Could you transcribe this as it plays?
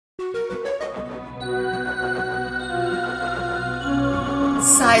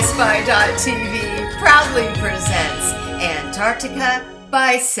Sci-Spi.tv proudly presents Antarctica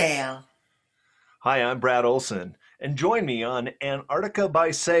by Sail. Hi, I'm Brad Olsen, and join me on Antarctica by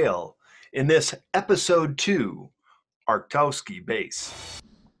Sail in this Episode 2, Arctowski Base.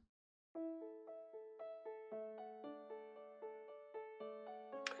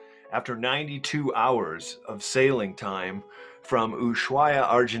 After 92 hours of sailing time from Ushuaia,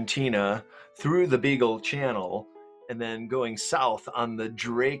 Argentina, through the Beagle Channel, and then going south on the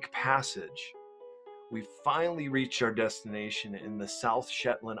Drake Passage, we finally reached our destination in the South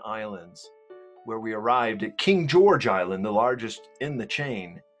Shetland Islands, where we arrived at King George Island, the largest in the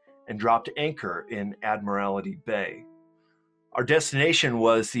chain, and dropped anchor in Admiralty Bay. Our destination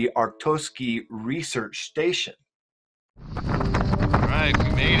was the Arctowski Research Station. All right, we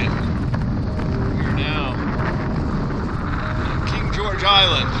made it. We're now on King George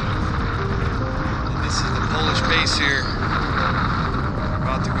Island. And this is the Polish base here. We're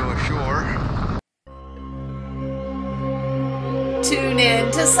about to go ashore. Tune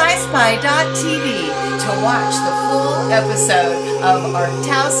in to Sci-Spi.tv to watch the full episode of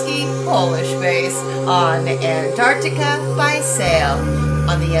Arctowski Polish Base on Antarctica by Sail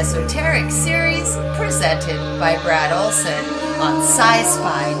on the Esoteric series presented by Brad Olsen on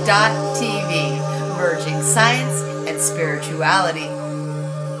Sci-Spi.tv, merging science and spirituality.